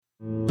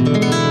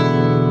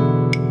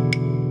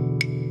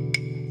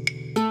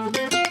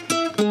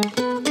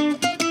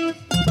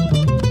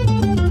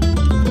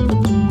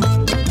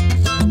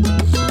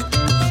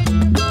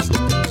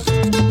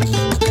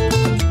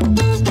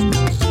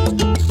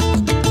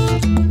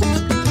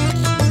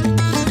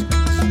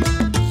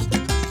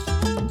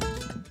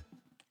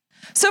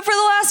So for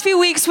the last few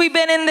weeks, we've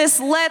been in this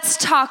Let's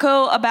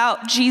Taco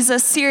About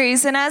Jesus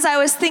series. And as I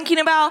was thinking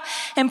about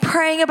and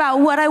praying about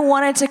what I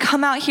wanted to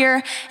come out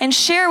here and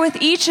share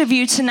with each of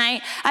you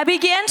tonight, I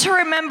began to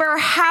remember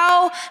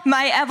how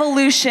my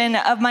evolution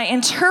of my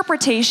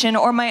interpretation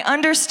or my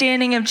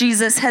understanding of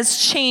Jesus has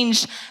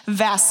changed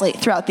vastly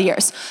throughout the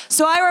years.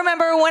 So I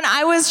remember when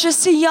I was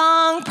just a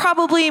young,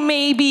 probably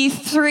maybe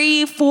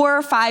 3,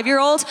 4,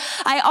 5-year-old,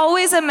 I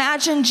always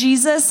imagined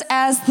Jesus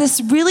as this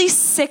really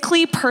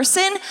sickly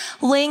person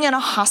laying in a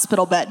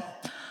hospital bed.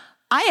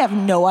 I have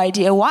no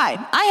idea why.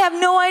 I have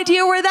no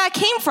idea where that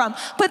came from,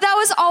 but that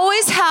was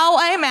always how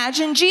I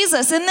imagined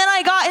Jesus. And then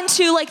I got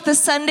into like the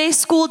Sunday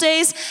school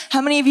days. How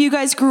many of you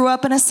guys grew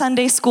up in a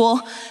Sunday school?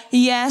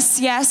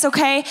 Yes,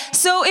 okay.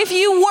 So if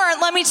you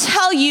weren't, let me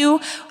tell you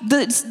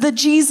the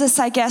Jesus,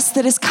 I guess,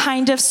 that is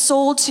kind of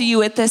sold to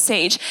you at this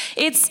age.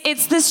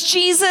 It's this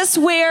Jesus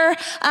where,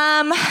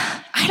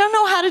 I don't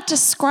know how to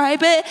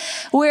describe it,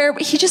 where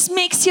he just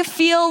makes you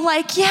feel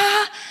like,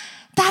 yeah,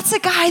 that's a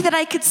guy that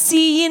I could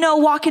see,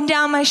 walking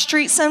down my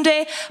street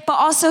someday. But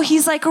also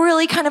he's like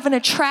really kind of an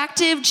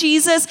attractive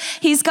Jesus.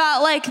 He's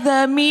got like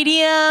the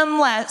medium,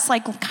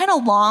 like kind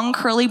of long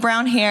curly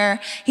brown hair.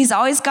 He's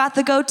always got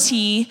the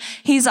goatee.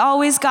 He's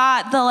always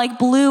got the like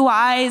blue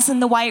eyes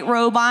and the white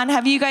robe on.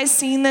 Have you guys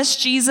seen this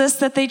Jesus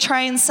that they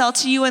try and sell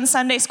to you in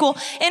Sunday school?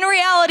 In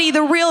reality,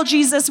 the real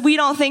Jesus, we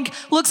don't think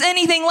looks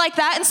anything like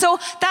that. And so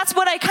that's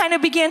what I kind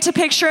of began to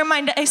picture in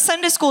my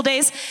Sunday school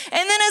days.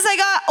 And then as I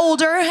got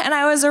older and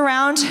I was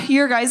around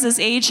your guys'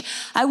 age,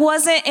 I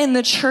wasn't in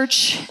the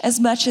church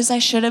as much as I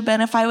should have been,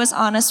 if I was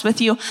honest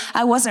with you.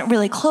 I wasn't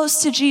really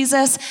close to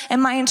Jesus,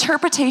 and my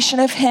interpretation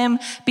of him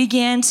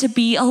began to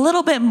be a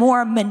little bit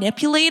more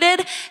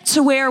manipulated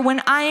to where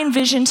when I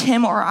envisioned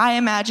him or I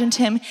imagined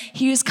him,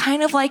 he was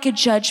kind of like a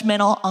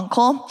judgmental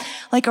uncle,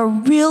 like a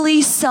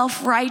really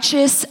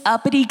self-righteous,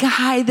 uppity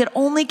guy that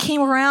only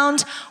came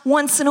around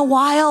once in a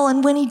while,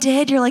 and when he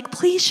did, you're like,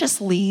 please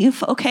just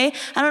leave, okay?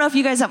 I don't know if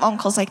you guys have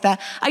uncles like that.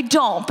 I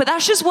don't, but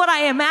that's just what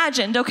I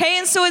imagined, okay?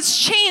 And so it's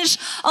changed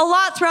a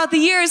lot throughout the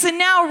years. And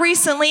now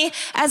recently,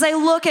 as I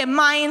look at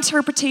my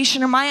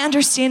interpretation or my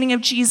understanding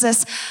of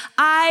Jesus,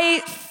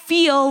 I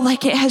feel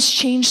like it has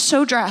changed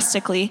so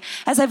drastically.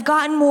 As I've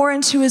gotten more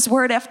into his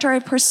word, after I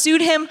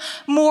pursued him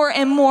more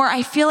and more,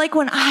 I feel like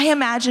when I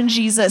imagine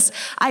Jesus,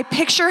 I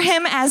picture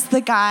him as the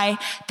guy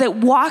that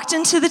walked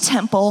into the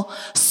temple,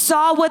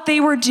 saw what they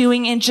were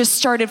doing, and just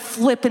started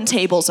flipping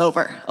tables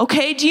over.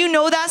 Okay, do you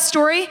know that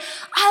story?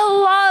 I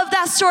love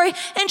that story.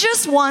 And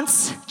just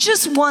once,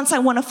 I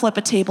want to flip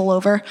a table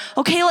over.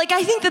 Okay, like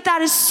I think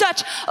that is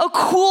such a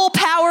cool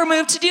power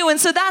move to do. And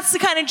so that's the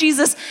kind of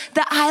Jesus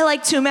that I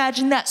like to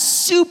imagine, that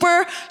super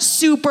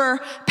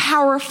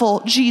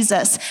powerful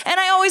Jesus. And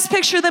I always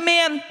picture the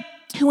man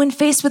who, when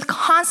faced with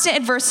constant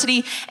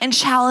adversity and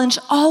challenge,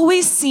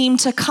 always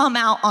seemed to come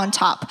out on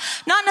top.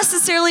 Not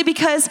necessarily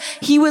because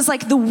he was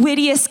like the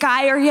wittiest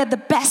guy or he had the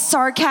best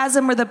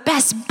sarcasm or the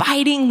best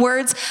biting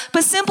words,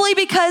 but simply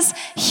because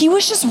he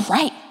was just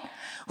right.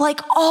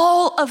 Like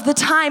all of the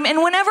time.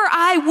 And whenever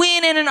I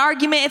win in an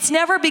argument, it's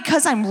never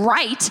because I'm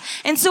right.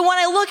 And so when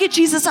I look at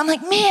Jesus, I'm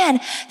like, man,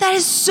 that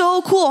is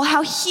so cool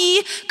how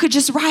he could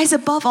just rise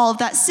above all of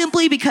that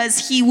simply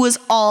because he was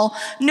all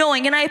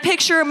knowing. And I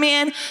picture a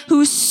man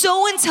who's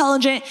so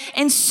intelligent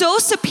and so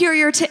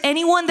superior to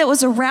anyone that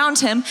was around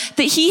him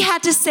that he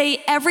had to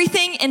say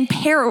everything in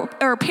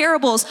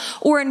parables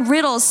or in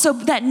riddles so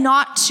that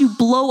not to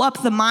blow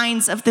up the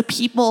minds of the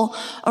people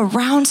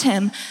around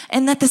him.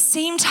 And at the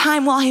same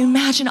time, while I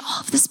imagine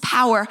all of this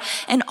power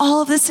and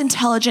all of this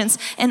intelligence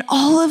and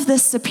all of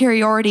this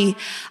superiority,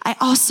 I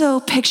also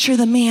picture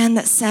the man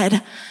that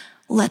said,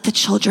 let the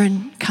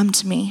children come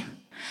to me.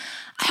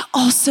 I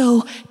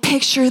also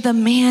picture the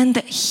man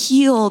that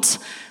healed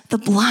the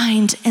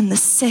blind and the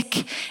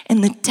sick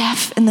and the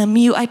deaf and the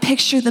mute. I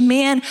picture the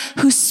man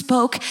who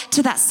spoke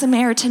to that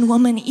Samaritan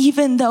woman,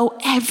 even though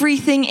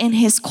everything in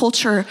his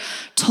culture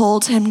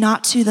told him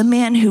not to. The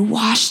man who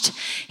washed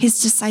his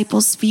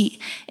disciples'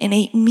 feet and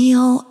ate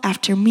meal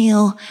after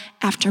meal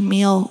after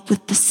meal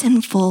with the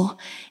sinful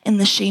and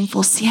the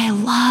shameful. See, I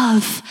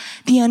love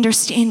the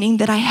understanding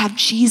that I have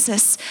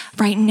Jesus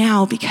right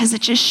now because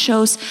it just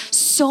shows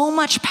so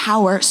much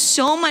power,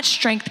 so much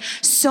strength,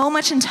 so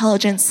much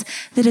intelligence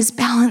that is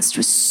balanced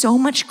with so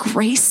much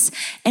grace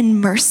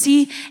and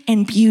mercy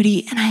and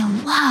beauty. And I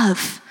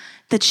love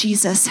that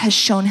Jesus has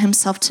shown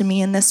himself to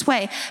me in this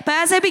way. But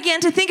as I began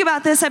to think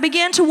about this, I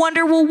began to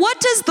wonder, well, what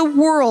does the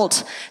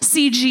world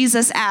see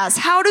Jesus as?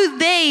 How do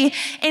they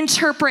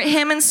interpret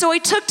him? And so I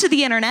took to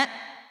the internet,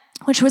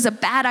 which was a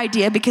bad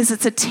idea because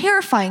it's a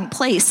terrifying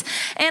place.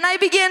 And I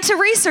began to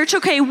research,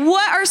 okay,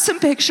 what are some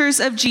pictures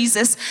of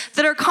Jesus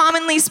that are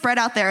commonly spread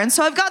out there? And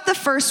so I've got the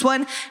first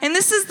one, and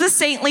this is the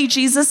saintly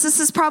Jesus.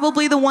 This is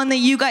probably the one that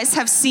you guys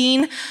have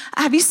seen.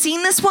 Have you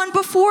seen this one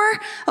before?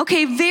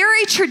 Okay,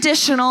 very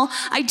traditional.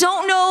 I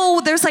don't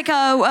know, there's like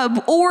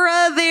a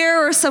aura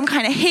there or some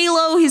kind of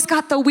halo. He's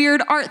got the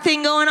weird art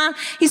thing going on.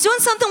 He's doing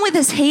something with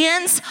his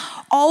hands.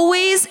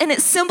 always, and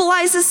it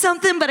symbolizes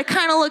something, but it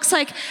kind of looks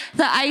like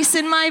the ice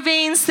in my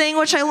veins thing,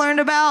 which I learned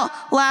about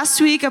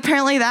last week.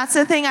 Apparently that's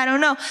a thing, I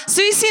don't know.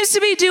 So he seems to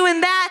be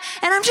doing that,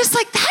 and I'm just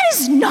like, that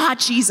is not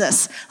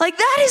Jesus. Like,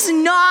 that is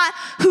not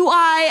who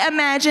I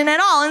imagine at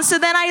all. And so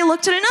then I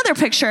looked at another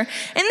picture, and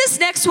this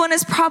next one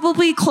is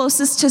probably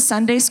closest to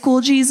Sunday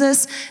school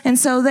Jesus. And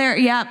so there,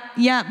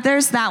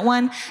 there's that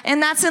one.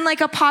 And that's in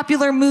like a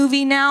popular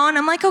movie now. And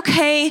I'm like,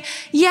 okay,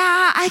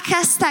 yeah, I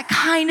guess that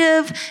kind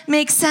of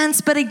makes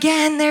sense. But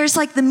again, there's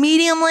like the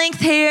medium length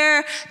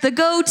hair, the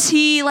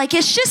goatee, like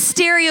it's just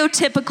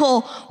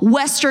stereotypical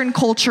Western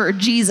culture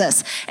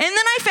Jesus. And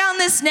then I found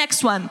this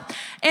next one.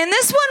 And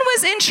this one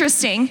was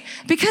interesting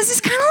because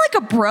he's kind of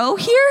like a bro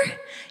here.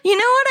 You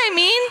know what I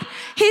mean?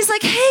 He's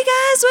like, hey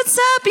guys, what's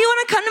up? You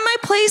want to come to my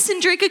place and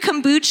drink a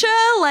kombucha?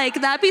 Like,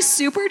 that'd be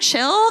super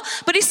chill.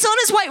 But he's still in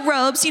his white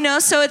robes, you know,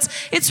 so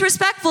it's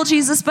respectful,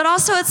 Jesus, but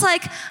also it's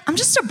like, I'm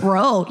just a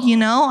bro, you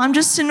know? I'm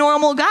just a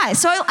normal guy.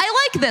 So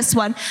I like this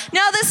one.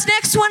 Now, this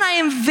next one I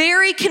am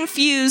very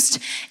confused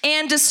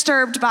and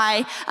disturbed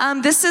by.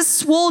 This is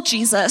Swole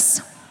Jesus.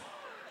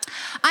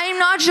 I am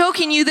not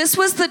joking you. This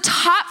was the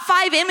top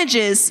 5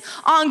 images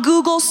on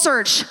Google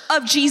search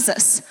of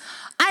Jesus.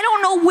 I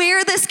don't know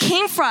where this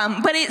came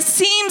from, but it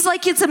seems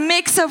like it's a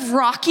mix of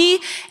Rocky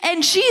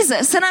and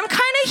Jesus, and I'm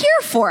kind of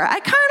here for it. I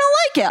kind of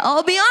like it,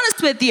 I'll be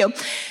honest with you. And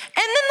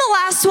then the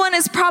last one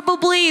is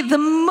probably the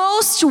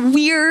most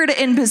weird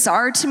and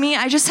bizarre to me.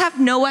 I just have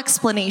no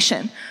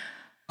explanation.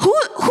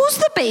 Who's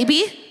the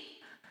baby?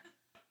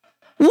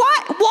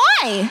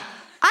 Why?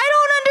 I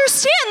don't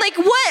understand. Like,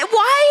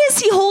 why is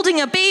he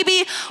holding a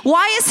baby?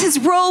 Why is his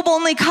robe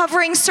only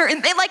covering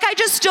certain things? Like, I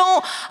just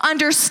don't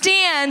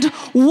understand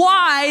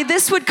why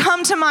this would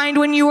come to mind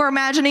when you are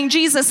imagining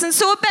Jesus. And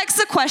so it begs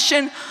the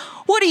question,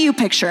 what do you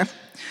picture?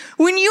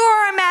 When you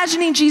are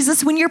imagining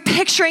Jesus, when you're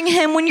picturing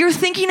him, when you're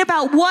thinking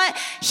about what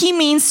he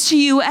means to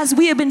you, as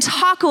we have been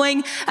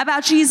talking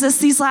about Jesus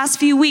these last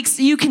few weeks,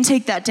 you can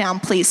take that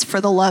down, please,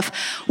 for the love.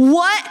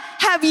 What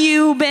have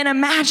you been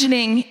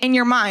imagining in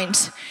your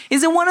mind?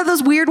 Is it one of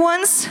those weird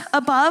ones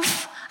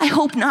above? I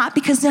hope not,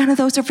 because none of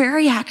those are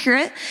very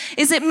accurate.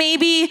 Is it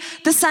maybe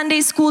the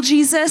Sunday school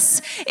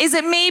Jesus? Is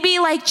it maybe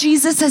like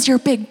Jesus as your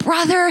big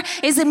brother?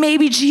 Is it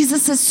maybe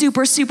Jesus as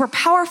super, super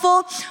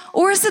powerful?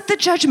 Or is it the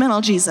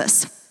judgmental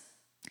Jesus?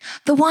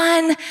 The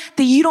one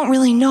that you don't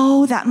really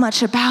know that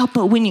much about,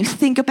 but when you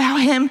think about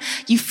him,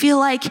 you feel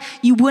like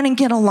you wouldn't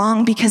get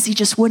along because he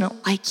just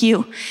wouldn't like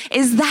you.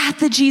 Is that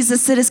the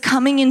Jesus that is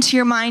coming into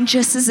your mind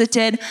just as it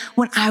did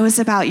when I was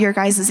about your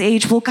guys'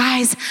 age? Well,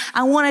 guys,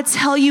 I want to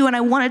tell you, and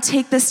I want to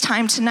take this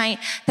time tonight,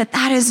 that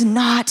that is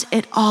not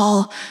at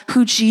all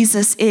who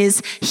Jesus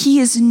is. He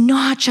is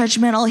not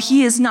judgmental.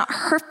 He is not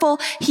hurtful.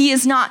 He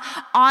is not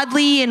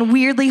oddly and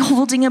weirdly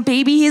holding a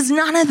baby. He is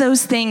none of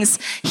those things.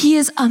 He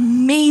is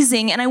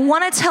amazing. And I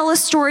want to tell a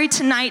story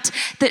tonight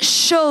that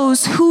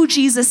shows who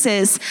Jesus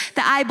is,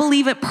 that I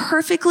believe it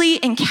perfectly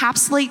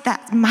encapsulates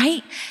that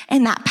might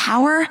and that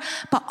power,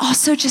 but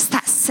also just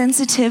that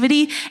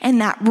sensitivity and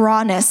that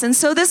rawness. And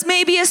so this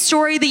may be a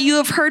story that you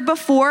have heard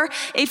before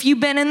if you've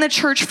been in the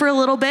church for a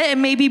little bit. It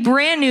may be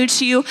brand new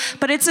to you,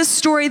 but it's a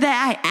story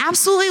that I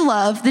absolutely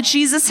love that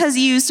Jesus has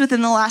used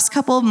within the last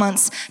couple of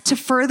months to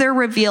further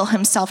reveal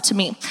himself to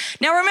me.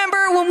 Now remember,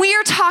 when we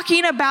are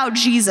talking about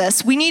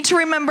Jesus, we need to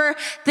remember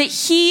that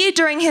he,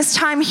 during his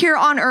time here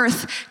on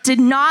earth, did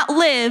not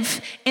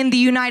live in the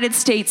United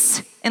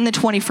States in the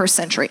 21st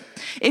century.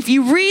 If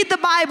you read the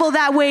Bible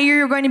that way,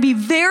 you're going to be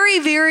very,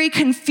 very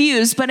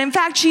confused. But in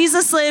fact,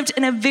 Jesus lived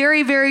in a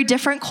very, very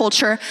different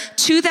culture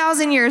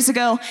 2,000 years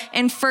ago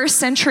in first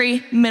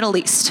century Middle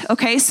East.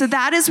 Okay, so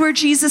that is where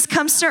Jesus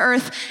comes to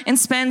earth and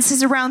spends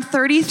his around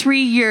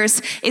 33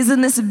 years, is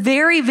in this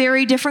very,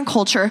 very different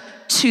culture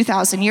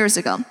 2,000 years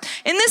ago. And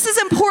this is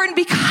important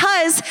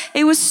because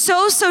it was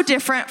so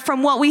different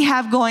from what we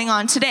have going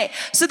on today.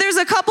 So there's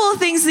a couple of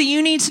things that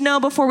you need to know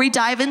before we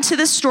dive into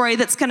this story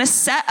that's going to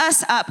set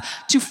us up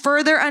to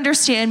further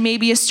understand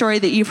maybe a story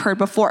that you've heard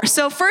before.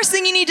 So first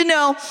thing you need to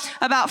know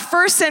about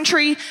first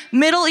century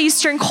Middle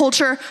Eastern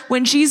culture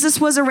when Jesus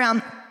was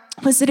around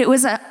was that it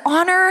was an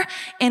honor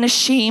and a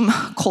shame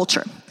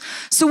culture.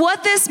 So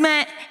what this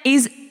meant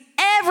is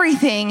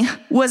everything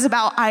was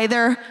about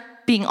either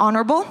being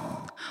honorable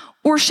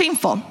or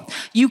shameful.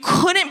 You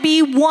couldn't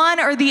be one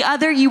or the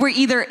other. You were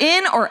either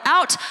in or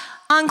out,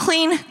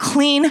 unclean,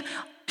 clean,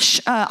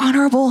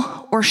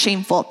 honorable, or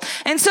shameful.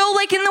 And so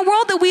like in the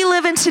world that we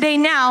live in today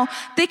now,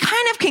 they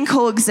kind of can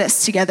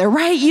coexist together,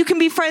 right? You can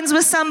be friends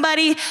with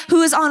somebody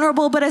who is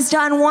honorable but has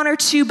done one or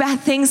two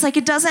bad things. Like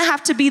it doesn't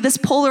have to be this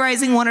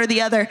polarizing one or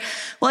the other.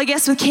 Well, I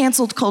guess with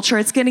canceled culture,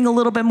 it's getting a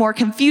little bit more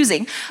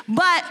confusing.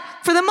 But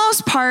for the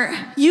most part,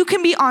 you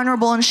can be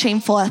honorable and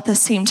shameful at the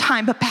same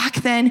time. But back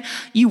then,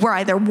 you were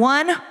either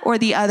one or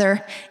the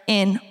other,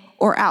 in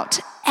or out.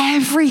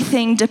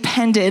 Everything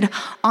depended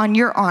on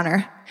your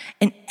honor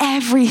And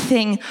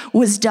everything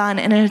was done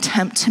in an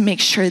attempt to make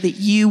sure that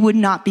you would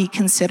not be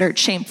considered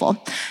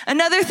shameful.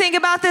 Another thing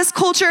about this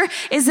culture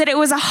is that it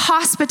was a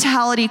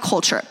hospitality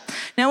culture.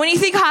 Now, when you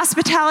think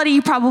hospitality,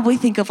 you probably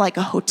think of like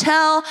a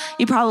hotel.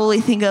 You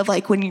probably think of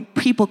like when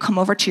people come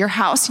over to your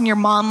house and your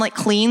mom like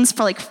cleans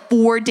for like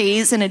 4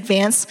 days in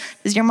advance.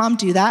 Does your mom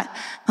do that?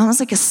 Mom was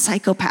like a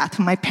psychopath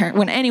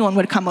when anyone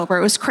would come over.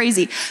 It was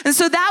crazy. And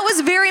so that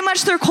was very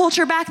much their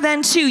culture back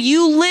then too.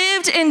 You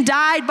lived and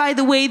died by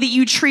the way that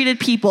you treated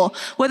people,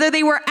 whether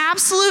they were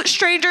absolute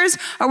strangers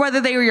or whether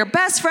they were your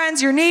best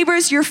friends, your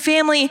neighbors, your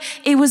family.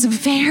 It was a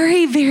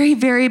very, very,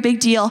 very big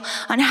deal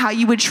on how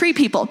you would treat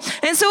people.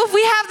 And so if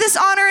we have this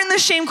honor and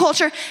this shame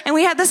culture and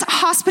we have this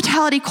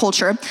hospitality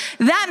culture,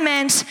 that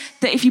meant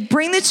that if you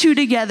bring the two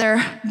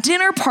together,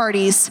 dinner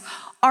parties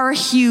are a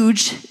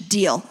huge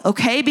deal,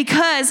 okay?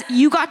 Because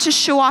you got to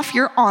show off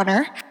your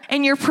honor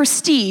and your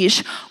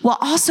prestige while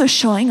also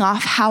showing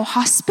off how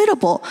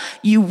hospitable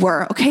you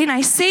were, okay? And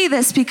I say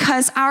this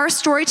because our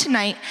story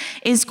tonight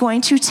is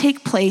going to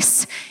take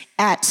place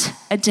at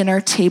a dinner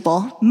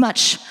table,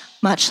 much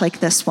like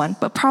this one,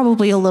 but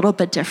probably a little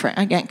bit different,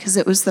 again, because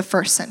it was the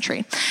first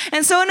century.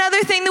 And so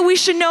another thing that we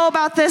should know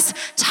about this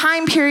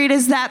time period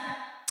is that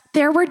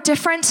there were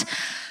different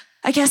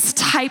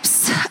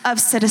types of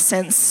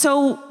citizens.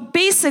 So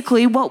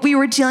basically what we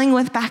were dealing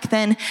with back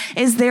then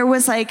is there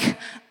was like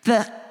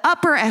the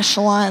upper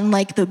echelon,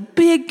 like the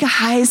big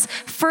guys,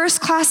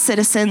 first-class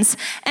citizens,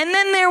 and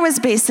then there was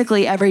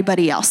basically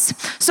everybody else.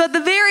 So at the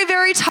very,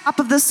 very top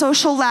of the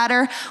social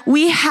ladder,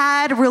 we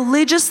had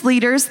religious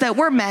leaders that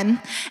were men,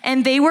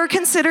 and they were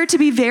considered to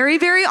be very,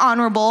 very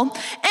honorable, and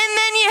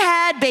then you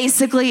had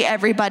basically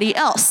everybody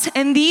else.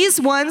 And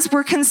these ones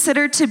were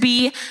considered to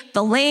be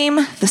the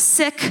lame, the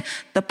sick,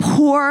 the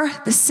poor,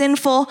 the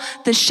sinful,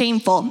 the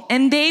shameful.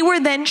 And they were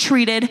then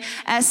treated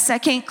as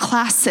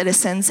second-class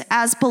citizens,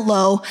 as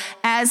below,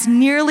 as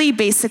nearly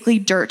basically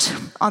dirt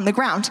on the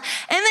ground.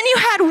 And then you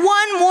had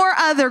one more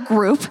other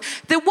group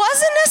that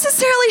wasn't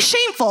necessarily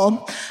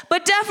shameful,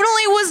 but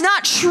definitely was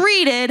not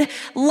treated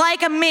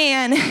like a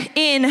man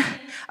in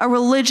a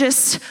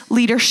religious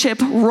leadership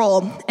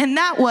role. And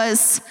that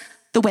was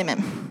the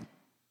women.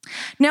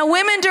 Now,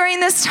 women during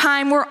this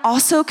time were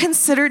also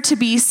considered to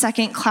be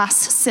second-class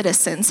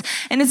citizens.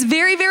 And it's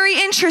very, very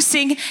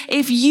interesting.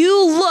 If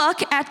you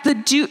look at the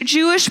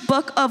Jewish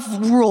book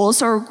of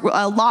rules or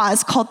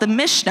laws called the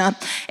Mishnah,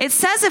 it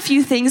says a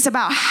few things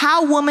about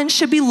how women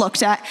should be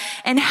looked at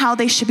and how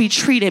they should be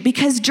treated.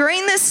 Because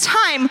during this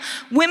time,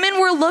 women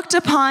were looked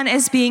upon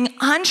as being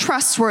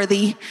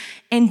untrustworthy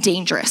and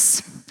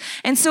dangerous.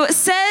 And so it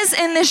says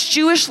in this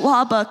Jewish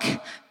law book,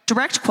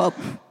 direct quote,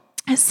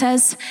 it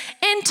says,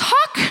 "And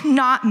talk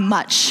not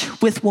much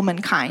with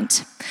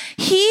womankind.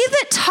 He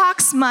that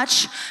talks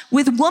much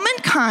with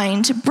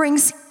womankind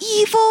brings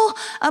evil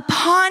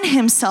upon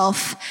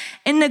himself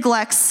and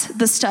neglects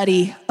the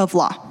study of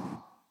law."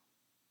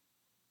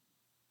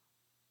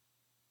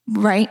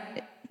 Right?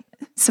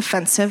 It's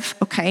offensive.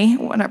 Okay,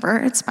 whatever,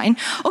 it's fine.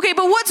 Okay,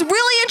 but what's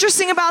really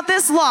interesting about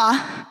this law,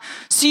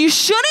 so you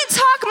shouldn't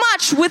talk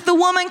much with the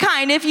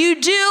womankind. If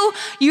you do,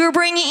 you're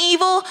bringing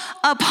evil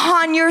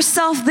upon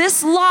yourself.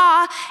 This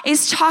law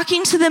is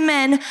talking to the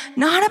men,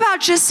 not about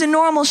just a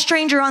normal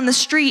stranger on the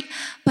street,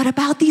 but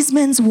about these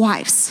men's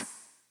wives.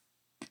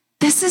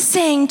 This is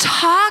saying,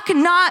 talk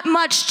not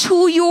much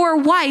to your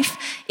wife.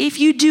 If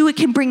you do, it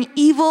can bring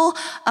evil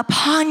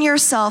upon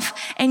yourself,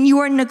 and you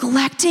are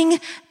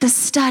neglecting the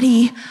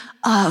study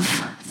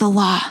of the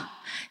law.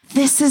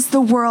 This is the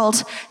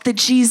world that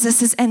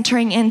Jesus is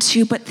entering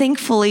into, but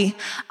thankfully,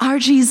 our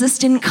Jesus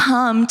didn't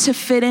come to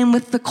fit in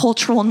with the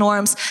cultural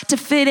norms, to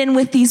fit in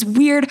with these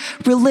weird,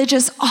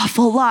 religious,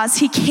 awful laws.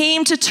 He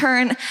came to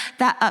turn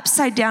that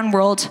upside down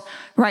world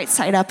right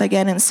side up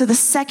again. And so the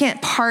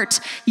second part,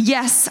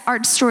 yes,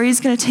 our story is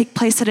going to take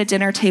place at a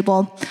dinner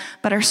table,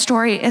 but our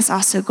story is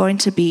also going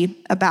to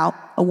be about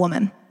a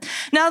woman.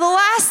 Now, the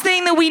last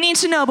thing that we need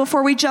to know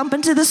before we jump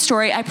into the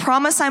story, I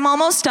promise I'm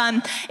almost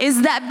done,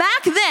 is that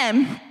back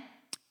then,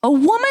 a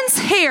woman's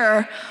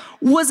hair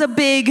was a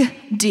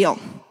big deal.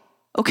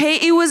 Okay,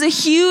 it was a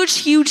huge,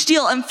 huge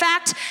deal. In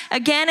fact,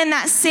 again, in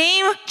that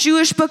same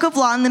Jewish book of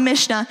law in the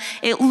Mishnah,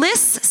 it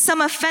lists some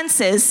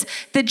offenses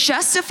that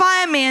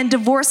justify a man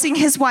divorcing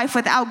his wife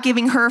without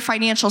giving her a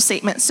financial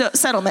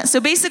settlement. So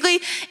basically,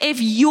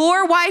 if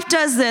your wife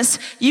does this,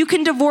 you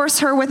can divorce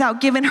her without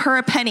giving her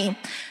a penny.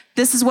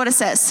 This is what it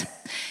says.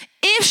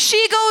 If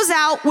she goes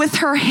out with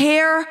her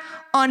hair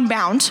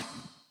unbound,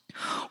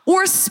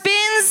 or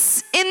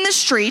spins in the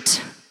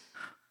street,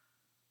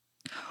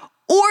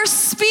 or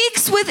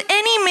speaks with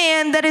any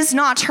man that is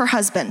not her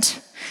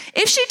husband.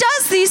 If she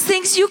does these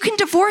things, you can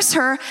divorce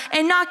her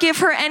and not give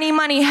her any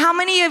money. How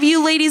many of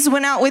you ladies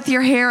went out with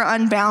your hair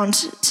unbound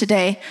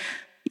today?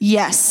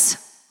 Yes,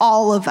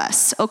 all of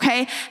us,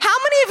 okay? How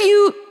many of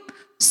you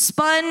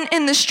spun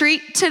in the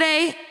street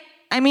today?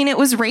 I mean, it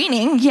was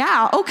raining.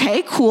 Yeah,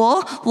 okay,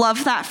 cool.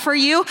 Love that for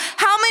you.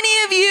 How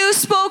many of you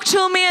spoke to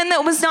a man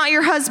that was not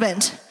your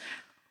husband?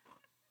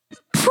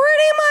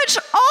 pretty much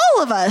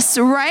all of us,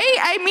 right?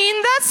 I mean,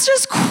 that's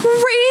just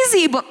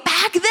crazy. But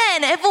back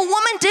then, if a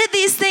woman did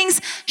these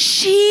things,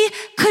 she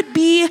could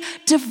be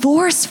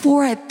divorced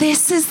for it.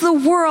 This is the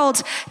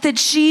world that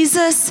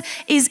Jesus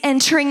is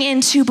entering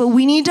into. But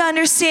we need to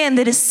understand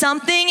that if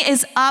something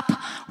is up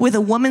with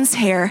a woman's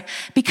hair,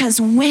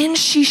 because when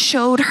she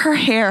showed her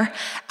hair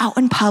out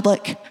in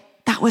public,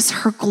 that was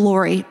her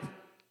glory.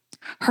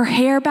 Her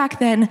hair back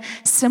then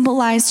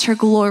symbolized her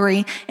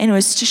glory, and it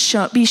was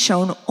to be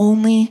shown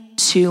only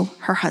to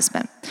her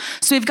husband.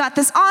 So we've got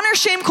this honor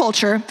shame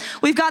culture.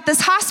 We've got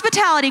this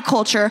hospitality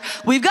culture.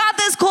 We've got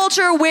this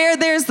culture where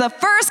there's the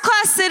first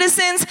class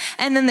citizens,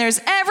 and then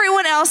there's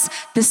everyone else,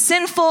 the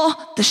sinful,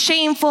 the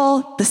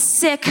shameful, the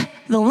sick,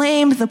 the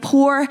lame, the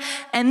poor,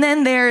 and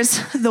then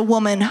there's the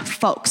woman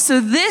folk.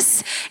 So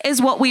this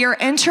is what we are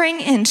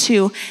entering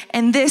into,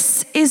 and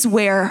this is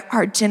where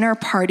our dinner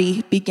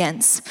party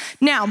begins.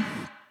 Now,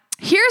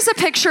 here's a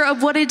picture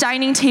of what a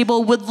dining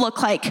table would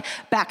look like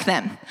back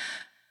then.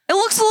 It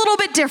looks a little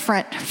bit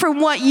different from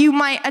what you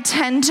might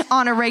attend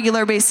on a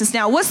regular basis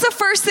now. What's the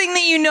first thing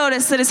that you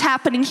notice that is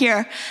happening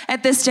here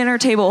at this dinner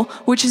table,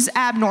 which is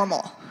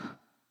abnormal?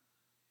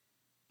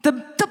 The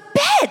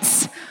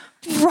beds,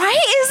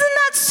 right? Isn't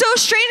that so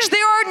strange?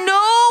 There are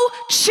no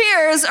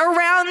chairs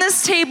around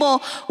this table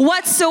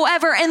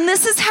whatsoever, and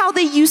this is how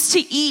they used to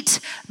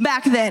eat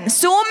back then.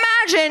 So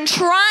imagine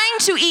trying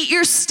to eat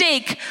your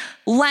steak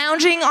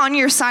lounging on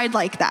your side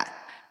like that.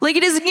 Like,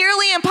 it is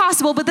nearly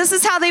impossible, but this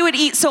is how they would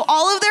eat. So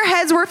all of their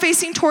heads were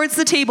facing towards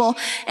the table,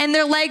 and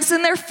their legs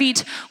and their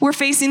feet were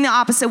facing the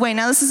opposite way.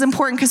 Now, this is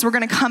important because we're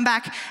going to come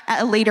back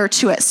later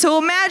to it. So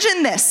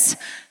imagine this.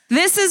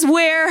 This is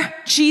where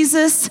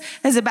Jesus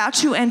is about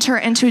to enter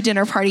into a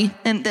dinner party,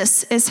 and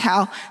this is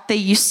how they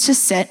used to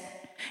sit.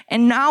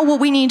 And now what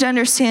we need to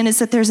understand is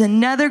that there's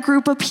another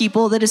group of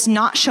people that is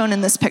not shown in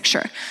this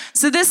picture.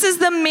 So this is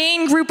the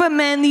main group of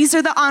men. These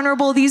are the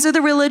honorable. These are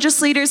the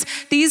religious leaders.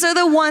 These are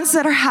the ones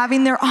that are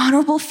having their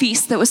honorable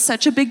feast that was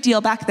such a big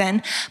deal back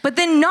then. But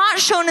then not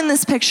shown in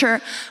this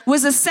picture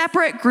was a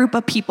separate group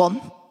of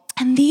people.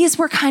 And these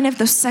were kind of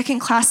those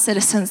second-class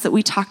citizens that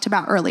we talked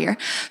about earlier.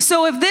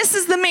 So if this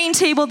is the main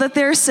table that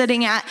they're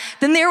sitting at,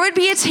 then there would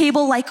be a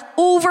table like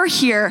over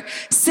here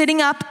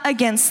sitting up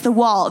against the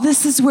wall.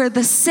 This is where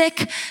the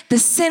sick, the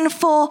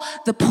sinful,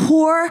 the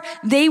poor,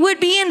 they would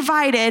be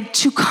invited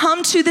to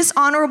come to this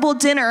honorable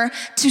dinner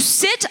to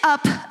sit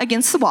up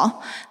against the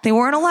wall. They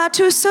weren't allowed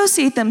to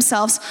associate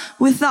themselves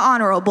with the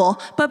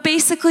honorable, but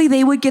basically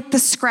they would get the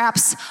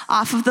scraps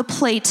off of the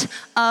plate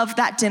of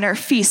that dinner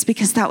feast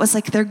because that was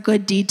like their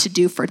good deed to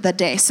do for the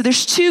day. So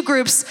there's two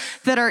groups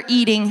that are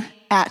eating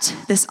at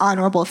this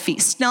honorable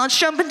feast. Now let's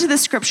jump into the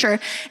scripture.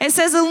 It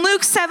says in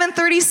Luke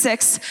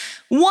 7:36,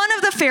 one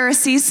of the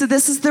Pharisees, so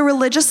this is the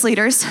religious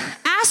leaders,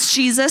 asked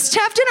Jesus to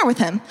have dinner with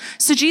him.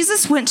 So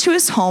Jesus went to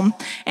his home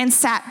and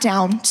sat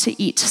down to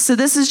eat. So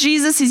this is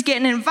Jesus. He's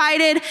getting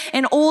invited.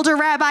 An older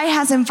rabbi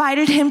has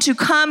invited him to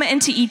come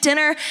and to eat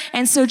dinner.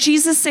 And so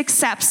Jesus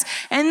accepts.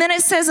 And then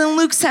it says in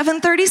Luke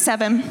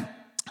 7:37,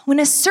 when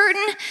a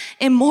certain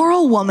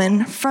immoral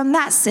woman from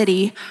that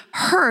city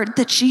heard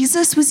that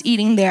Jesus was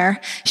eating there,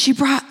 she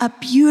brought a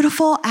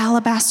beautiful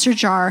alabaster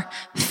jar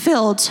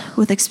filled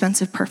with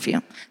expensive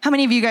perfume. How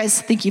many of you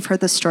guys think you've heard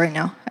this story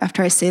now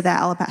after I say that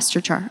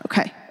alabaster jar?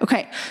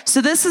 Okay. So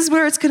this is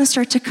where it's going to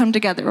start to come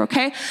together,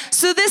 okay?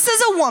 So this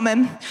is a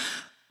woman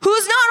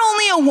who's not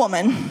only a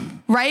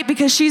woman, right?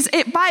 Because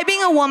by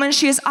being a woman,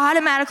 she is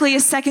automatically a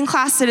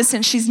second-class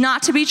citizen. She's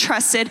not to be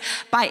trusted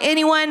by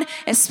anyone,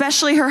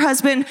 especially her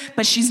husband,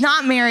 but she's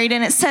not married,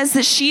 and it says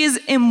that she is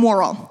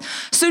immoral.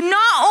 So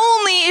not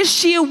only is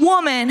she a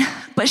woman,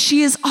 but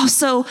she is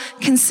also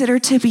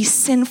considered to be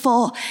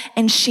sinful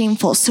and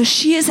shameful. So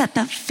she is at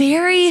the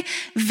very,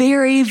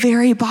 very,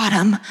 very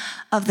bottom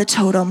of the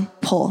totem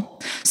pole.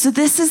 So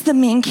this is the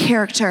main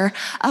character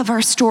of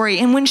our story.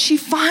 And when she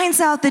finds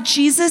out that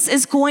Jesus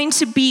is going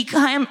to be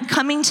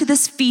coming to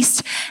this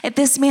feast at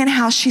this man's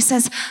house, she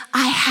says,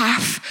 I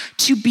have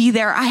to be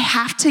there. I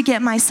have to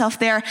get myself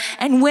there.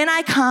 And when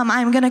I come,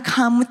 I'm going to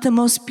come with the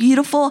most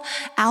beautiful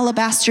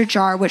alabaster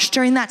jar, which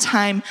during that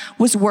time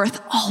was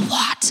worth a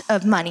lot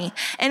of money.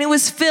 And it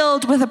was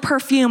filled with a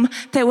perfume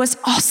that was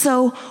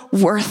also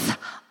worth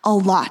a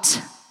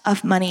lot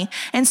of money.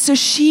 And so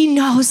she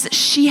knows that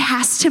she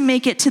has to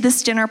make it to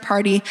this dinner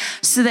party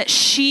so that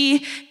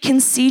she can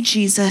see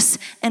Jesus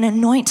and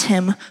anoint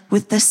him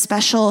with this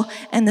special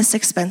and this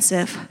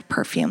expensive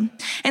perfume.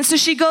 And so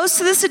she goes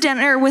to this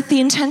dinner with the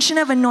intention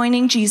of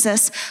anointing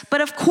Jesus. But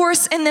of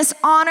course, in this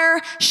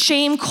honor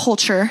shame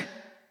culture,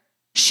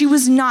 she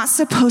was not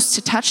supposed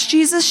to touch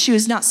Jesus. She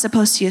was not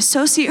supposed to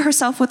associate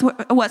herself with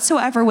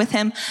whatsoever with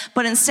him,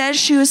 but instead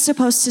she was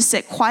supposed to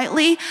sit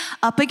quietly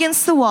up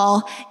against the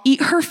wall,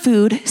 eat her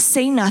food,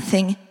 say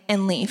nothing,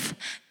 and leave.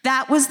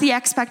 That was the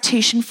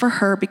expectation for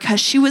her because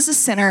she was a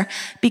sinner,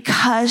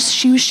 because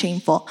she was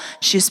shameful.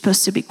 She was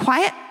supposed to be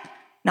quiet,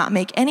 not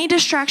make any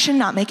distraction,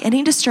 not make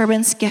any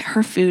disturbance, get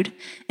her food,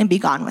 and be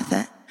gone with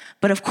it.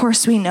 But of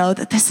course we know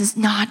that this is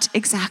not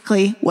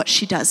exactly what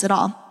she does at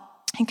all.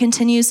 It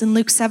continues in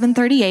Luke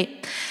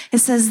 7:38. It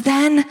says,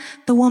 then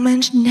the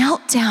woman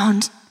knelt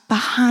down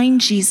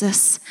behind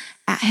Jesus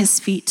at his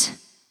feet,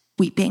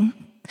 weeping.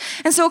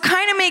 And so it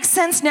kind of makes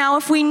sense now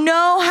if we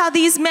know how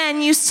these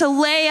men used to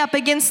lay up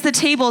against the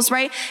tables,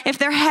 right? If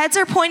their heads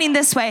are pointing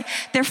this way,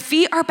 their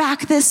feet are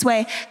back this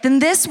way, then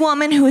this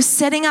woman who is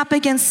sitting up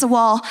against the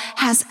wall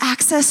has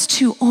access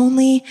to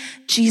only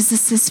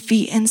Jesus's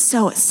feet. And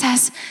so it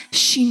says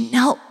she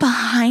knelt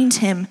behind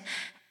him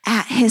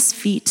at his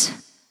feet,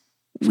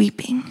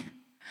 weeping.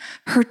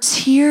 Her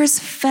tears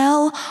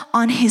fell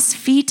on his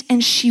feet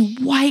and she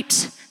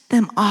wiped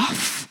them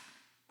off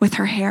with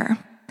her hair.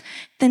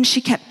 Then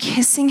she kept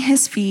kissing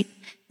his feet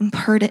and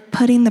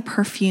putting the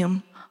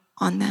perfume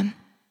on them.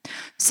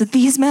 So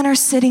these men are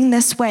sitting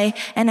this way,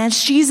 and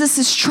as Jesus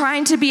is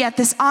trying to be at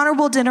this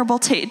honorable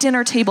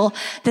dinner table,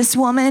 this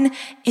woman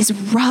is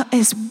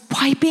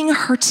wiping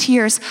her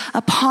tears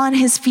upon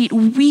his feet,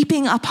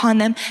 weeping upon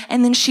them,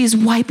 and then she's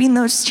wiping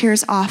those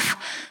tears off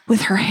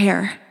with her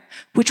hair,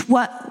 which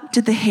what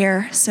did the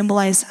hair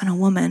symbolize in a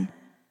woman?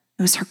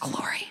 It was her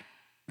glory.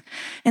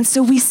 And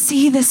so we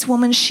see this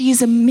woman,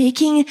 she's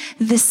making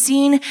the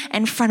scene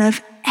in front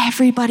of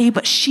everybody,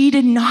 but she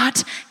did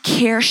not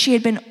care. She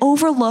had been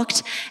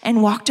overlooked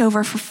and walked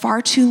over for far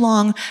too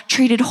long,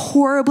 treated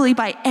horribly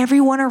by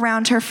everyone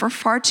around her for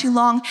far too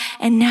long.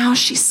 And now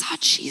she saw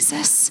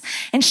Jesus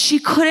and she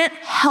couldn't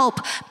help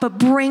but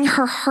bring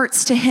her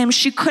hurts to him.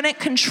 She couldn't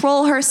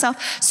control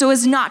herself so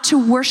as not to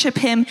worship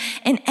him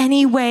in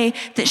any way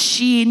that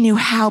she knew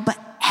how. But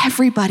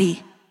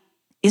everybody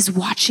is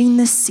watching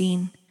this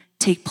scene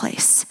take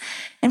place.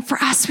 And for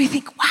us, we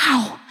think,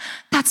 wow,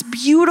 that's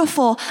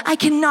beautiful. I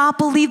cannot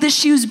believe that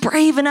she was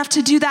brave enough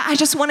to do that. I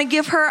just want to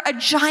give her a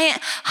giant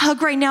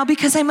hug right now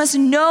because I must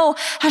know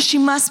how she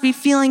must be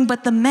feeling.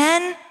 But the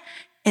men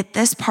at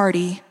this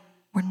party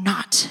were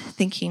not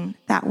thinking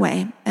that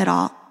way at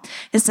all.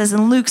 It says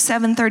in Luke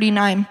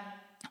 7:39,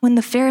 when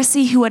the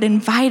Pharisee who had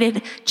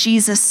invited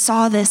Jesus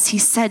saw this, he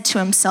said to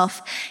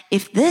himself,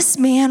 if this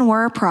man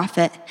were a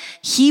prophet,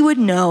 he would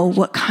know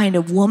what kind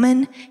of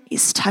woman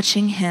is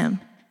touching him.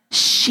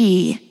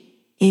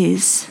 She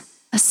is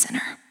a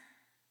sinner.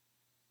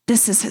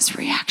 This is his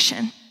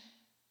reaction.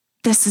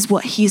 This is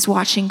what he's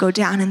watching go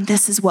down, and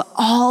this is what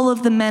all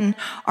of the men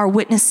are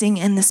witnessing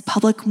in this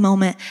public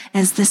moment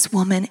as this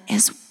woman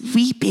is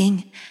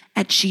weeping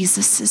at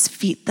Jesus'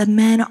 feet. The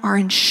men are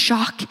in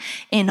shock,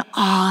 in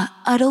awe,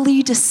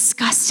 utterly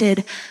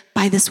disgusted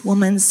by this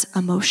woman's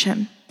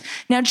emotion.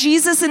 Now,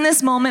 Jesus in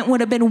this moment would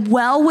have been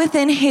well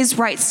within his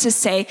rights to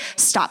say,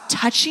 stop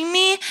touching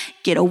me,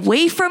 get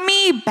away from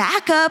me,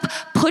 back up,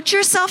 put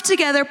yourself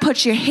together,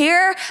 put your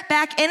hair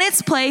back in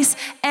its place.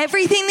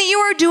 Everything that you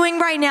are doing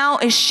right now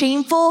is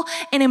shameful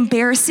and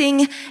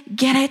embarrassing.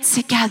 Get it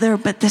together.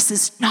 But this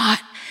is not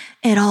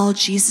at all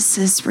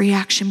Jesus's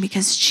reaction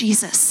because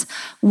Jesus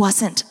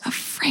wasn't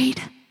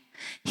afraid.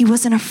 He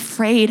wasn't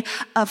afraid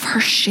of her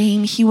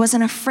shame. He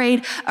wasn't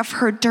afraid of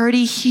her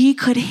dirty. He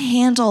could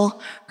handle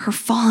her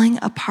falling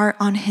apart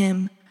on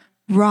him,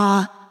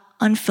 raw,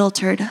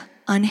 unfiltered,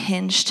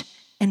 unhinged,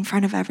 in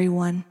front of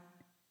everyone.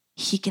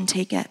 He can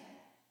take it.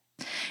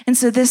 And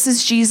so this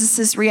is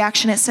Jesus's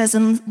reaction. It says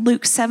in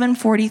Luke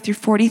 7:40 through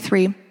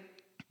 43,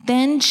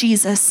 then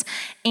Jesus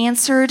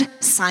answered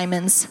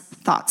Simon's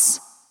thoughts.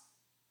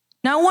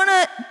 Now I want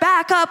to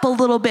back up a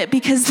little bit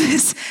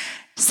because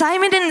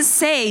Simon didn't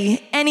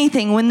say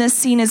anything when this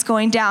scene is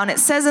going down. It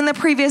says in the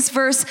previous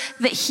verse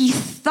that he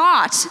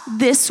thought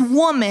this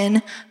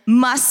woman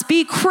must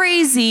be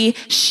crazy.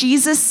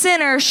 She's a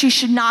sinner. She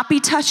should not be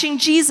touching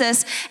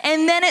Jesus.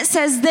 And then it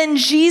says, then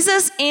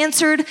Jesus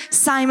answered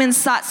Simon's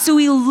thoughts. So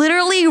he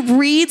literally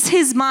reads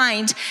his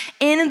mind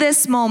in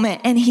this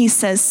moment. And he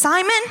says,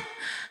 Simon,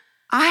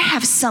 I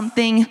have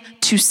something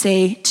to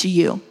say to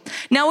you.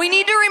 Now we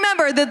need to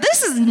remember that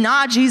this is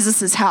not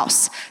Jesus's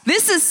house.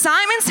 This is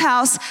Simon's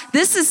house.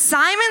 This is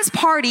Simon's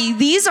party.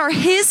 These are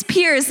his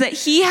peers that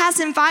he has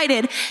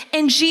invited.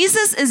 And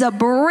Jesus is a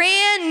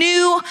brand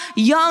new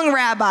young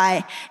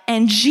rabbi.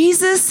 And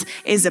Jesus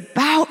is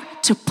about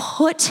to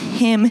put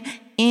him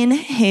in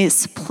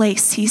his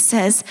place. He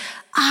says,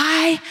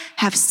 I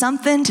have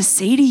something to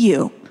say to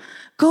you.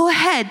 Go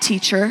ahead,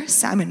 teacher,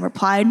 Simon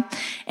replied.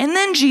 And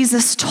then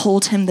Jesus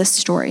told him this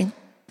story.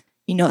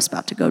 You know it's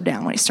about to go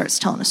down when he starts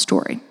telling a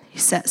story. He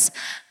says,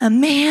 a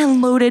man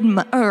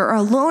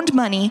loaned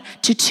money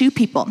to two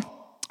people,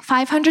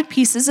 500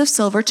 pieces of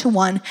silver to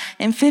one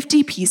and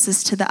 50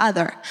 pieces to the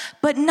other.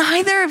 But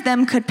neither of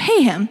them could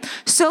pay him,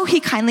 so he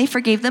kindly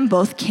forgave them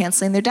both,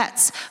 canceling their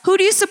debts. Who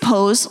do you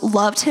suppose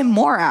loved him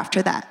more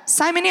after that?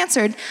 Simon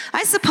answered,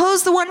 I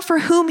suppose the one for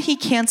whom he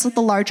canceled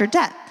the larger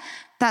debt.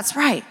 That's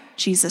right,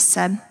 Jesus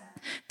said.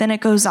 Then it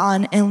goes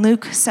on in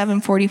Luke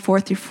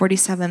 7:44 through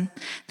 47.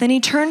 Then he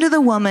turned to the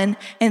woman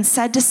and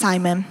said to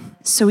Simon,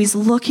 so he's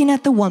looking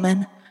at the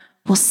woman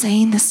while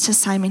saying this to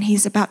Simon.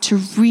 He's about to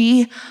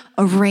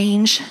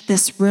rearrange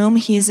this room.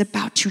 He is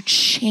about to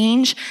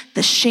change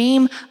the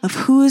shame of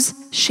who's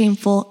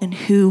shameful and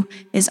who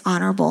is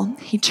honorable.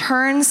 He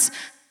turns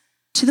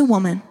to the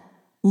woman,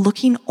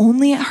 looking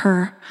only at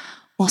her,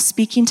 while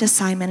speaking to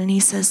Simon, and he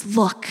says,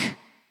 look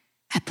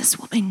at this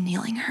woman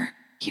kneeling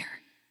here.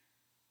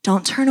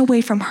 Don't turn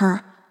away from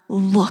her.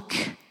 Look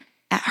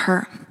at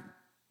her.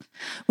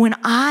 When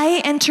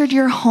I entered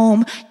your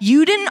home,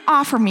 you didn't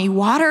offer me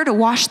water to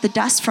wash the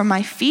dust from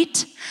my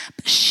feet,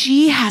 but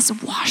she has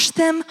washed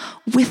them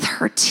with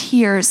her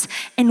tears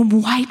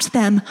and wiped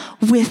them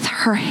with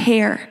her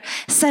hair.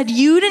 Said,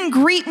 you didn't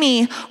greet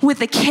me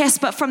with a kiss,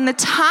 but from the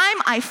time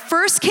I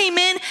first came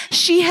in,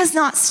 she has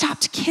not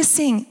stopped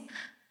kissing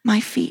my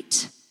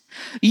feet.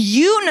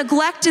 You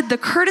neglected the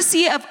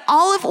courtesy of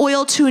olive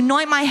oil to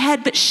anoint my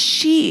head, but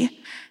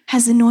she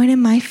has anointed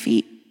my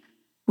feet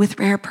with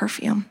rare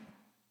perfume.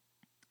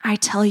 I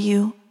tell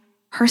you,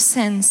 her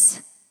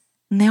sins,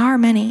 and they are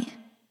many,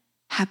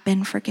 have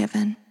been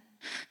forgiven.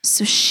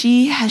 So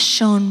she has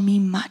shown me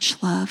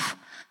much love,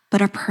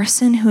 but a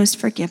person who is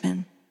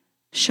forgiven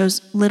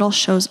shows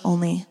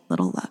only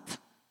little love.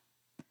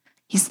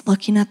 He's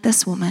looking at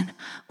this woman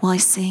while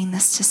he's saying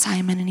this to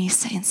Simon, and he's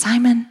saying,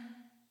 Simon,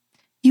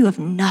 you have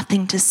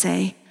nothing to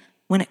say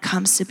when it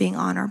comes to being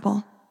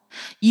honorable.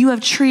 You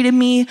have treated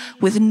me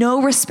with no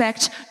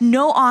respect,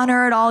 no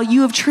honor at all.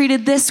 You have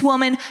treated this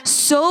woman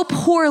so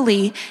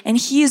poorly, and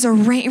he is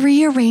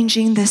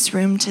rearranging this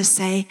room to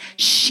say,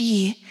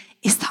 she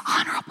is the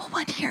honorable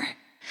one here.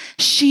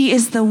 She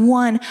is the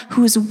one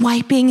who is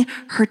wiping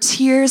her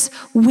tears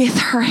with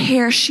her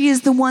hair. She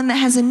is the one that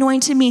has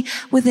anointed me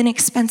with an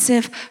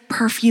expensive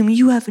perfume.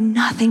 You have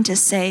nothing to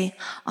say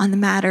on the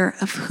matter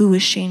of who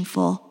is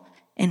shameful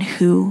and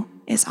who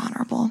is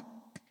honorable.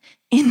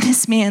 In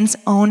this man's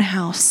own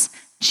house,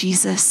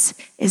 Jesus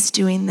is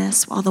doing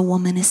this while the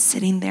woman is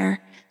sitting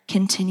there,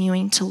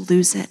 continuing to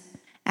lose it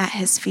at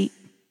his feet.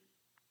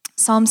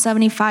 Psalm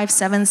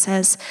 75:7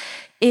 says,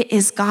 it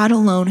is God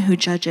alone who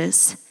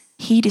judges.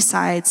 He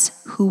decides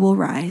who will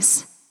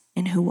rise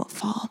and who will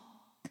fall.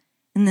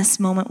 In this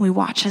moment, we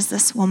watch as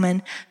this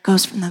woman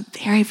goes from the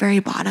very, very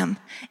bottom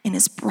and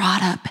is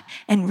brought up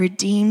and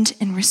redeemed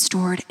and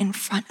restored in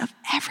front of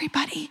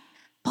everybody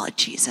but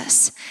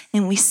Jesus.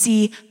 And we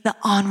see the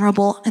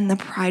honorable and the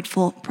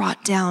prideful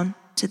brought down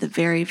to the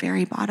very,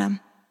 very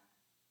bottom.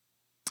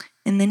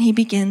 And then he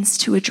begins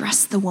to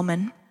address the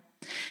woman.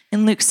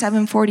 In Luke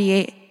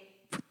 7:48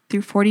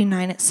 through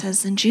 49, it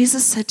says, and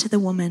Jesus said to the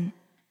woman,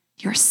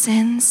 your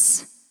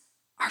sins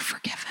are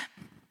forgiven.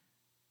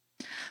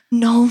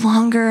 No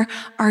longer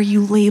are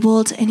you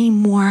labeled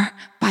anymore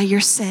by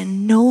your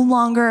sin. No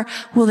longer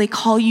will they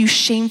call you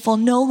shameful.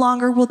 No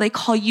longer will they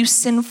call you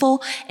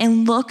sinful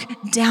and look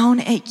down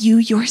at you.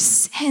 Your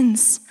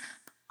sins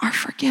are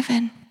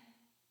forgiven.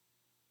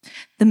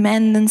 The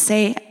men then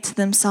say to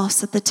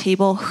themselves at the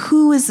table,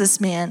 who is this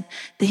man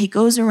that he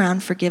goes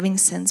around forgiving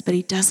sins, but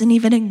he doesn't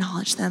even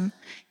acknowledge them.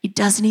 He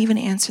doesn't even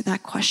answer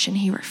that question.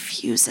 He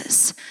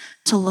refuses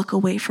to look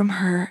away from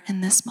her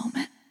in this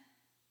moment.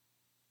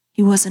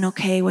 He wasn't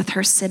okay with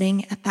her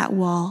sitting at that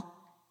wall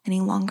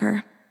any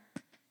longer.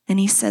 And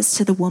he says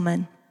to the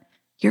woman,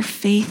 your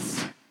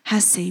faith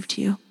has saved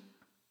you.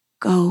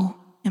 Go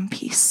in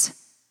peace.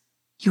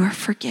 You are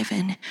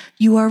forgiven.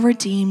 You are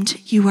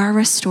redeemed. You are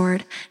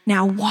restored.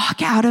 Now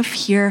walk out of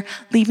here,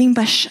 leaving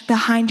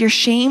behind your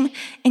shame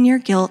and your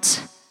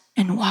guilt,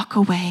 and walk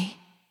away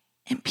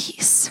in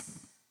peace.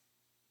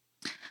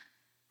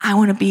 I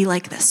want to be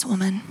like this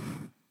woman.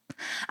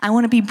 I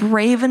want to be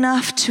brave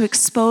enough to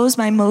expose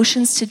my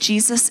emotions to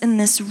Jesus in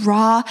this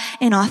raw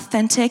and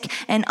authentic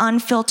and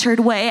unfiltered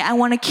way. I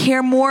want to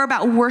care more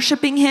about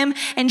worshiping him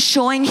and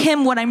showing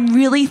him what I'm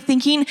really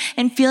thinking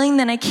and feeling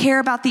than I care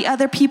about the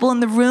other people in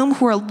the room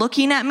who are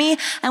looking at me.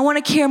 I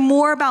want to care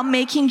more about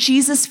making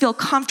Jesus feel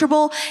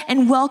comfortable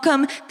and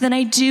welcome than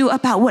I do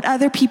about what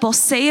other people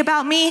say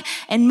about me.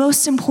 And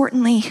most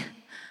importantly,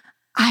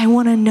 I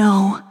want to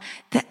know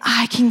that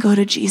I can go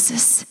to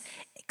Jesus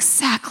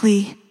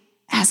exactly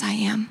as I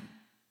am.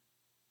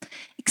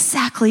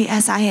 Exactly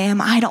as I am.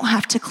 I don't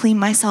have to clean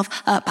myself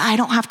up. I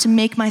don't have to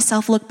make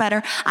myself look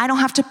better. I don't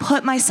have to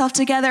put myself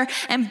together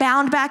and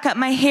bound back up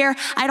my hair.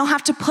 I don't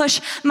have to push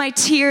my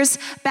tears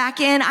back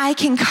in. I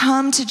can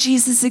come to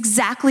Jesus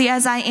exactly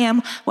as I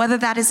am, whether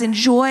that is in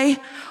joy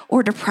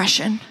or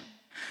depression,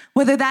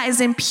 whether that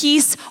is in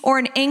peace or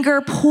in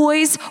anger,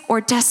 poise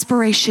or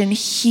desperation.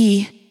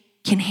 He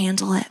can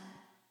handle it.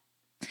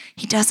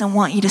 He doesn't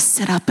want you to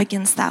sit up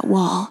against that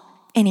wall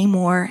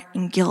anymore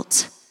in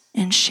guilt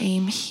and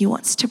shame. He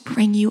wants to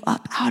bring you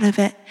up out of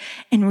it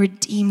and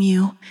redeem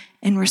you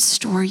and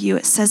restore you.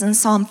 It says in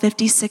Psalm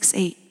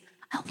 56:8,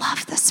 I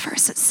love this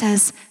verse. It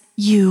says,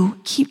 you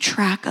keep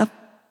track of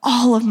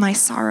all of my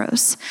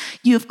sorrows.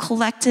 You have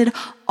collected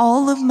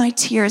all of my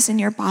tears in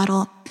your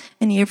bottle,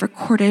 and you have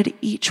recorded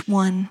each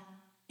one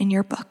in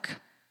your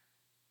book.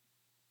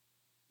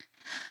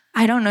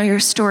 I don't know your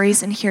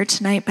stories in here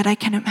tonight, but I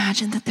can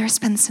imagine that there's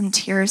been some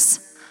tears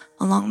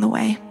along the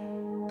way.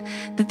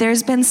 That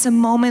there's been some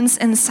moments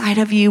inside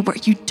of you where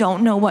you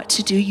don't know what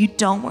to do. You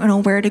don't know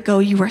where to go.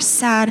 You were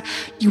sad.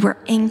 You were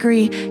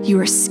angry. You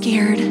were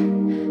scared.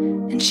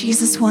 And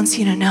Jesus wants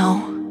you to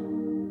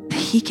know that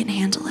he can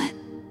handle it.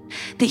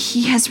 that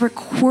he has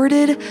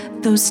recorded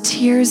those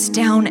tears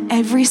down,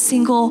 every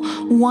single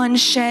one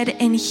shed,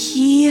 and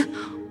he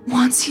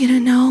wants you to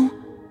know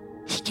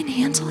he can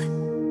handle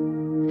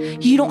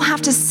it. You don't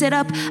have to sit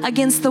up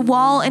against the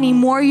wall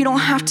anymore. You don't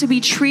have to be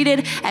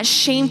treated as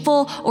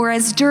shameful or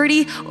as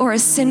dirty or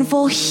as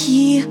sinful.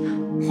 He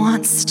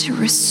wants to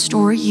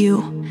restore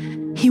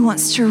you. He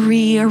wants to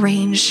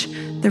rearrange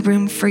the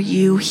room for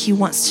you. He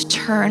wants to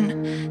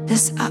turn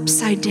this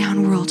upside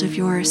down world of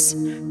yours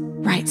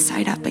right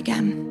side up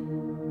again.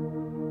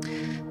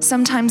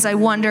 Sometimes I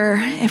wonder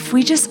if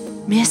we just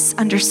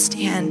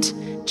misunderstand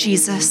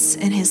Jesus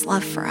and his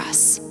love for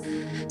us.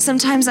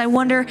 Sometimes I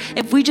wonder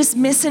if we just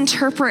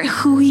misinterpret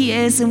who he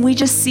is and we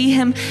just see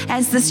him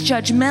as this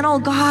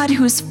judgmental God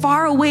who is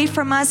far away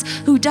from us,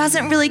 who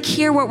doesn't really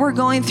care what we're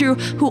going through,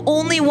 who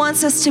only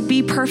wants us to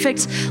be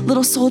perfect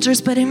little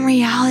soldiers. But in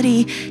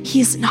reality,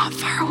 he is not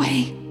far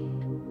away.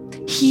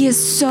 He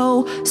is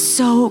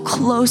so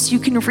close. You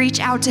can reach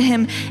out to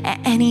him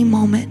at any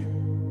moment.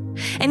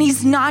 And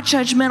he's not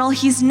judgmental.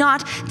 He's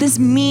not this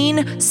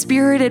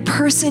mean-spirited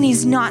person.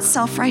 He's not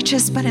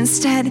self-righteous, but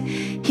instead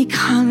he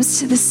comes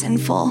to the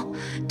sinful,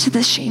 to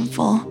the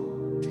shameful,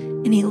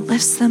 and he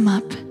lifts them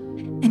up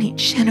and he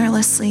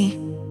generously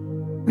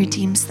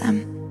redeems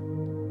them.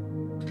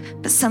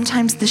 But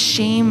sometimes the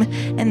shame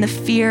and the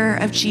fear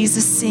of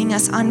Jesus seeing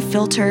us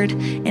unfiltered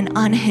and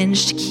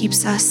unhinged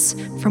keeps us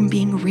from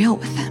being real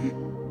with him.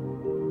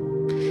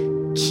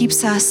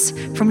 Keeps us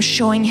from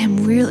showing him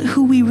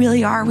who we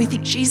really are. We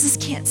think Jesus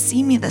can't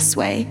see me this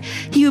way.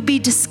 He would be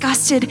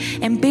disgusted,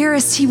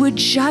 embarrassed. He would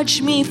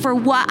judge me for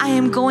what I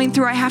am going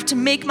through. I have to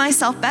make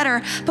myself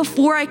better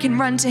before I can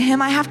run to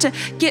him. I have to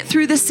get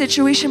through this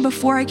situation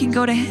before I can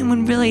go to him,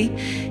 when really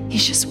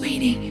he's just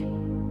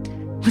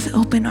waiting with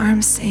open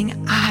arms saying,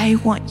 I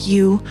want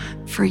you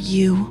for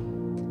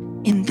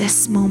you in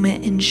this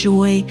moment, in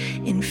joy,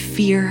 in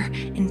fear,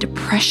 in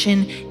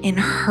depression, in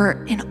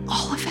hurt, in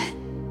all of it.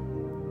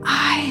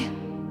 I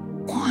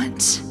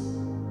want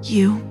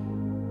you.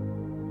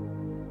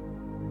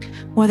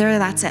 Whether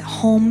that's at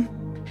home,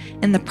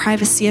 in the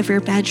privacy of your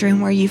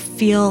bedroom where you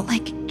feel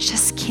like you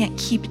just can't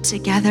keep it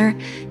together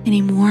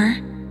anymore,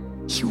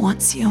 he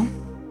wants you.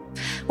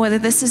 Whether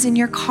this is in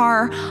your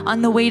car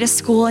on the way to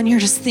school and you're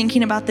just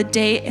thinking about the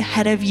day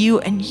ahead of you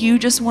and you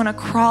just want to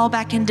crawl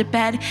back into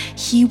bed,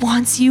 he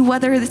wants you.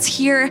 Whether it's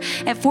here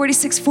at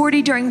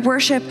 4640 during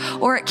worship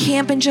or at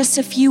camp in just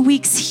a few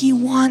weeks, he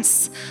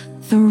wants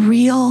the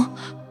real,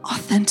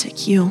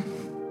 authentic you.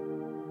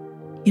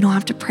 You don't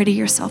have to pretty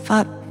yourself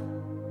up.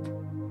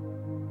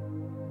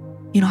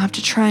 You don't have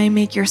to try and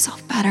make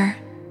yourself better.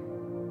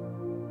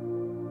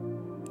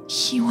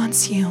 He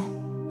wants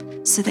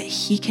you so that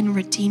he can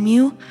redeem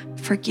you,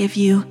 forgive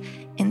you,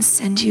 and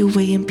send you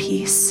away in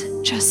peace,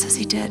 just as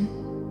he did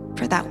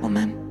for that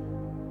woman.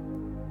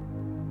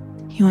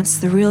 He wants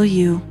the real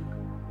you,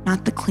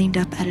 not the cleaned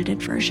up,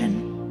 edited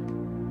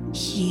version.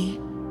 He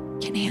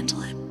can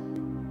handle it.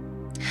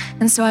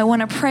 And so I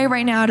want to pray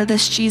right now to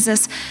this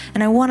Jesus,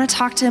 and I want to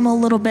talk to him a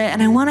little bit,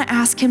 and I want to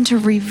ask him to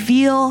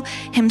reveal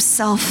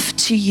himself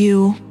to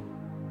you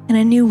in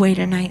a new way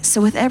tonight.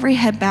 So with every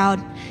head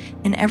bowed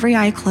and every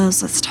eye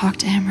closed, let's talk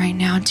to him right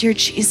now. Dear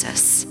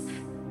Jesus,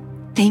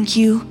 thank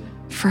you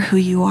for who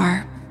you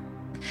are.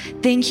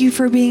 Thank you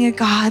for being a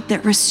God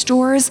that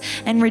restores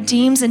and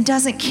redeems and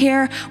doesn't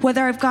care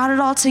whether I've got it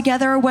all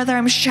together or whether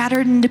I'm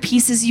shattered into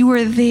pieces. You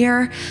are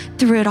there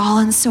through it all.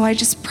 And so I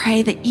just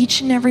pray that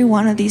each and every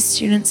one of these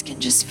students can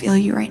just feel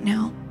you right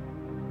now.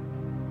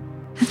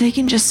 That they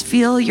can just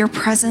feel your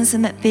presence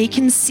and that they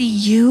can see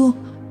you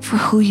for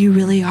who you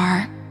really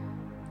are.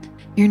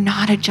 You're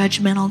not a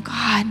judgmental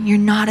God. You're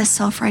not a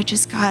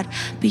self-righteous God,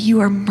 but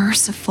you are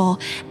merciful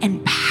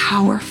and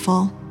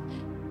powerful.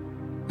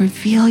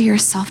 Reveal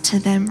yourself to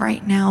them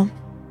right now.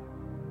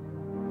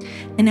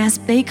 And as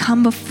they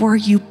come before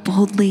you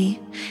boldly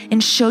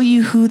and show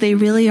you who they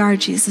really are,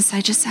 Jesus,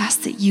 I just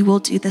ask that you will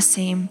do the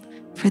same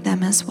for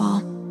them as well.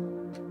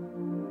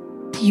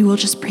 That you will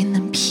just bring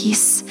them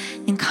peace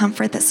and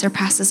comfort that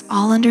surpasses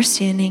all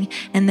understanding,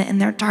 and that in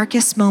their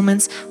darkest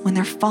moments, when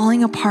they're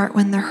falling apart,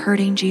 when they're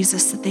hurting,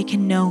 Jesus, that they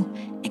can know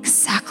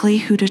exactly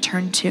who to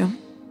turn to.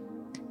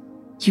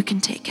 You can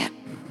take it.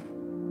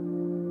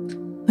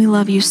 We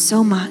love you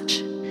so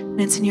much. And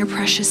it's in your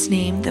precious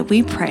name that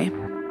we pray.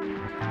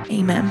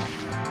 Amen.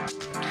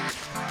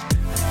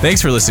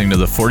 Thanks for listening to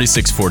the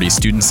 4640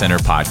 Student Center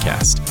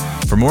podcast.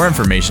 For more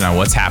information on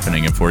what's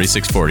happening in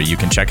 4640, you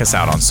can check us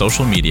out on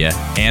social media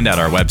and at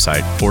our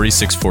website,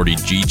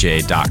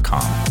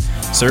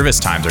 4640gj.com. Service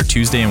times are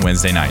Tuesday and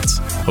Wednesday nights.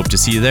 Hope to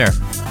see you there.